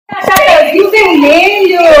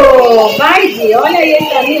vermelho. Vai, Di, olha aí a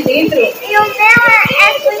historinha dentro. E o meu é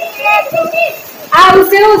sujeito. Ah, o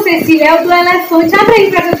seu, Cecília, é o do elefante. Abre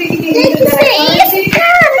aí pra ver o que tem dentro do elefante. Isso,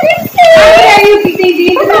 cara, deve ser. Abre aí o que tem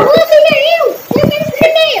dentro.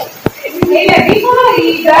 Ele é bem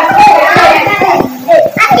colorido. A cobra!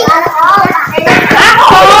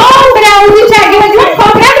 O Thiaguinho é de uma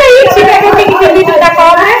cobra. Abre aí, Ti, pra ver o que tem dentro da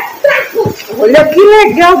cobra. Olha que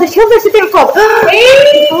legal. Deixa eu ver se tem cobra.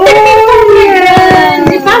 Eita, que cobra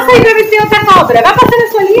grande. Passa aí pra ver se tem outra cobra. Vai passando a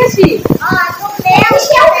sua linha, Ti.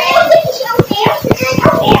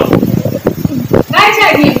 Vai,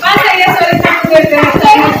 Thiaguinho, passa aí a sua linha pra ver.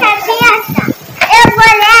 Eu vou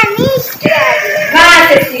ler a minha história. Vai,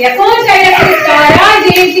 Cecília, conte aí a sua história. Ó,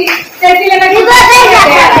 gente, Cecília vai contar a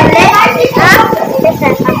história dela.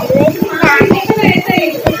 Deixa eu ver isso aí.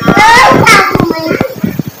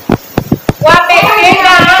 O APP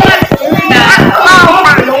da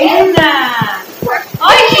Luna.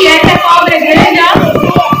 Olha que essa cobra é grande, ó.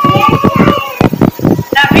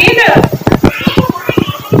 Tá vendo?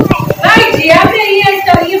 Vai, Di, abre aí a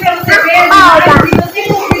historinha pra você ver. Se você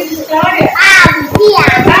construir essa história,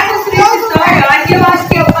 vai construir essa história. Aqui eu acho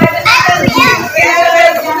que é o pai da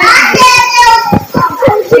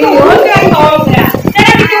tem outra cobra.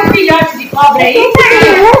 Será que tem um filhote de cobra aí?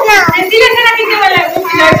 Cecília, será que tem um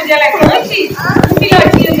filhote de elefante? Um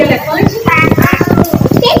filhotinho de elefante?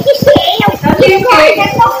 Tem que ser eu. Então tem que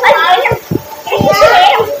ser.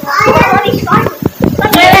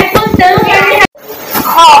 Um elefantão.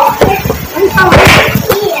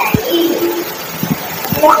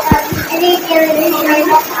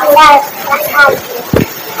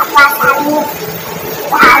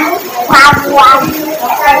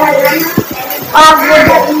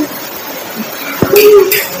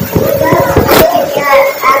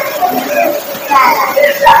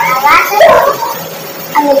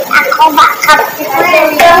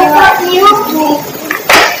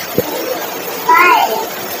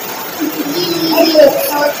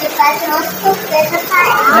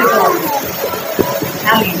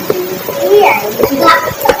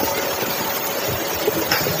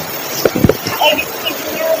 Ele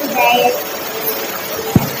tinha ideia.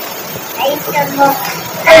 Aí chamou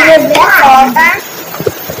a cobra,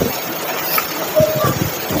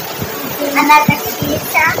 a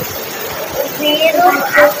lagartixa, o vírus,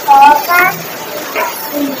 a cobra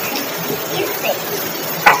e fez.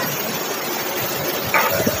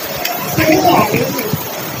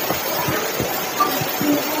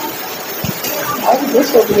 Olha,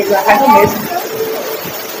 gostou de ligar a raiva mesmo.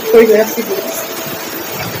 Foi ver a seguinte.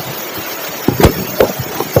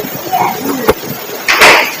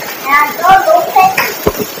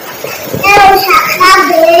 Eu já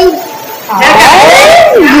acabei.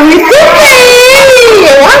 Muito bem!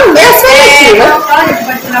 Eu amei essa mentira.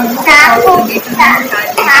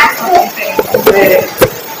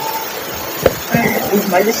 Os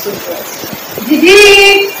mais estimulantes.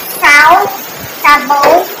 Didi! Sal,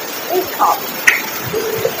 sabão e copo.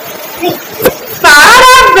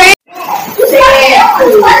 Parabéns!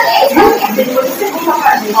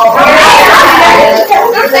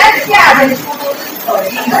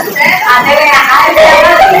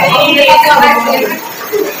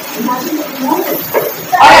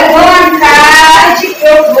 Olha, boa tarde.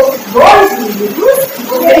 Eu vou 2 livros.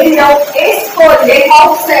 Vocês irão escolher qual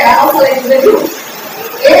será a nossa leitura de hoje.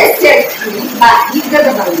 Esse aqui, Barriga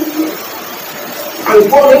da Baleia. Eu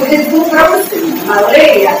vou ler o resumo para vocês.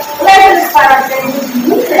 Baleia leva-nos para termos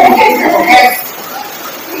muito interessantes.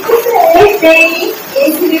 E tem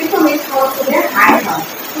esse livro também que fala sobre a raiva.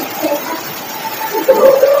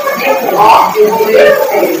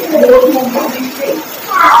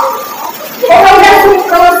 Vou dar um resumo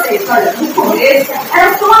para vocês. Olha, no começo era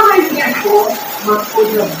só uma raivinha boa, uma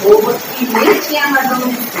coisa boa, que nem tinha mais ou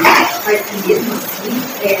menos isso. Mas mesmo assim,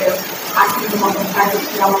 era assim, uma vontade de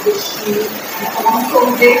tirar um peixinho, de tomar um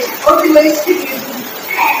sorvete, ou de ler esse livro.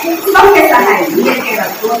 Só que essa raivinha que era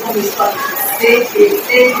toda, começou a crescer,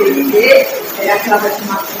 será que ela vai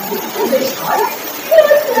tomar conta de toda a história?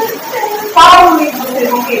 Qual livro vocês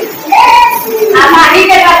vão querer? A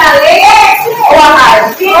Barriga da Baleia ou a raiva?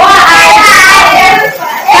 Ou a raiva?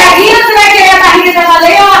 Caguinho, você vai querer a Barriga da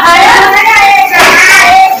Baleia ou a raiva?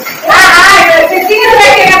 A raiva. Cecília, você vai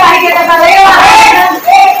querer a Barriga da Baleia ou a raiva?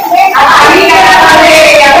 A Barriga da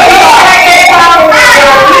Baleia. Você vai querer qual?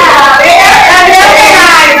 Gabriel tem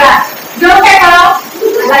raiva. João quer qual?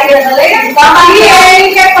 A Barriga da Baleia? A Barriga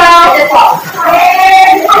quer qual?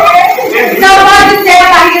 Então pode ser a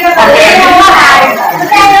Barriga da Baleia ou a raiva?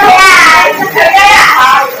 Eu quero a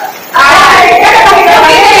raiva. A Barriga da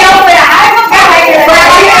Baleia foi a raiva ou a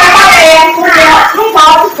raiva da Baleia?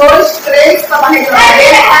 1, 2, 3 para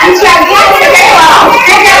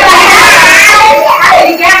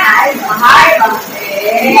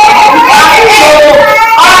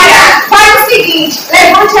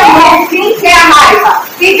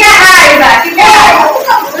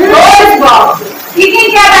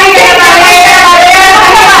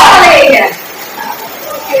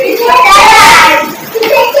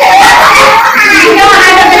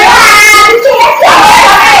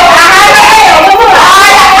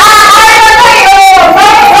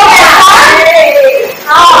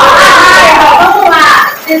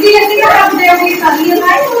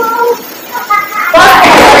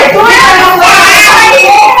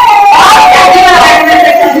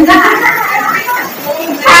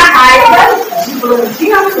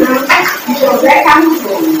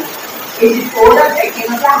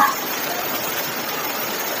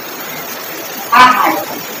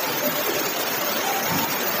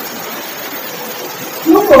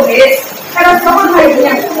começo, era só uma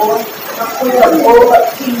raivinha boa, uma coisa boa,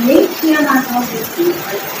 que nem tinha mais acontecido,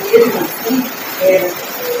 mas mesmo assim, era.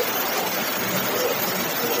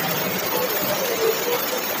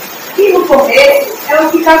 E no começo,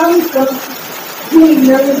 ela ficava no campo,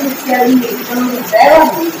 ruminando e se alimentando dela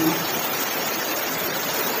mesma.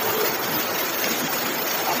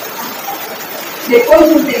 Depois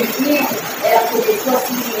de um tempinho, ela começou a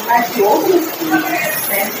se alimentar de outras coisas,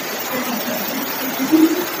 né?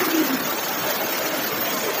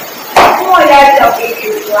 Um olhar de alguém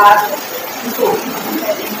desse lado, um sorriso,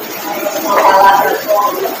 uma palavra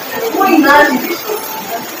só, uma imagem de sorriso.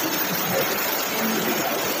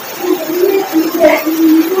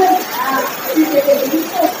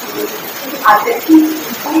 Até que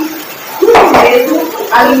tudo mesmo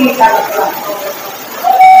alimentava pela fome.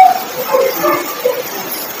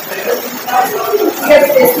 E as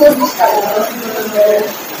pessoas estavam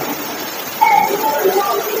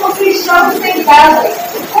vocês estavam sentadas,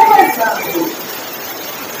 conversando.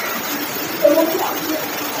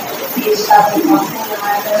 E estavam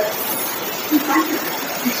apaixonadas.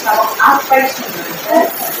 Estavam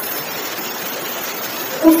apaixonadas.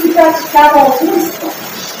 Ou se praticavam algum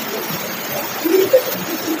esporte. E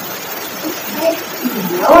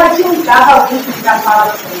não adiantava alguém ficar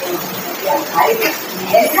falando com eles. E a raiva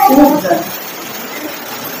é surda.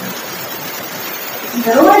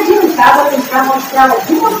 Não adiantava tentar mostrar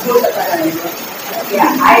alguma coisa para ela, porque a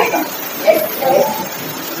raiva é séria.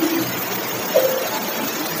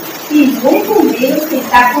 E muito menos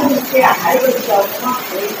tentar convencer a raiva de alguma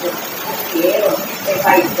coisa, porque ela é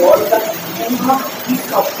vaidosa, uma e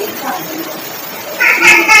só pensa nela.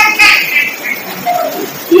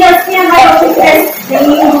 E assim a raiva foi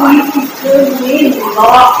crescendo e ficando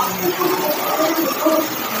enorme.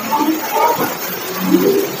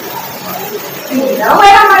 E não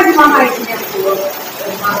era mais uma raizinha boa,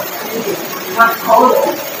 uma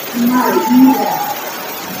coisa, uma ira.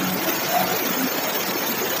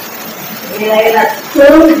 Ela era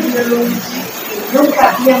tão grande que não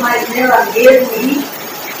cabia mais nela mesmo e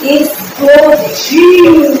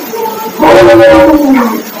explodiu.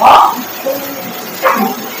 Ó.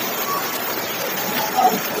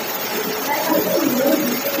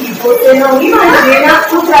 E você não imagina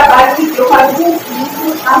o trabalho que deu para o conflito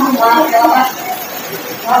arrumar aquela bagunça.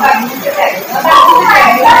 Uma bagunça velha. Uma bagunça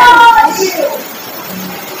velha.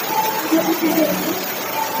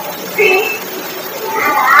 Sim.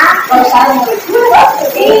 Gostaram da leitura?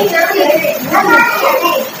 Sim,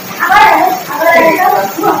 não.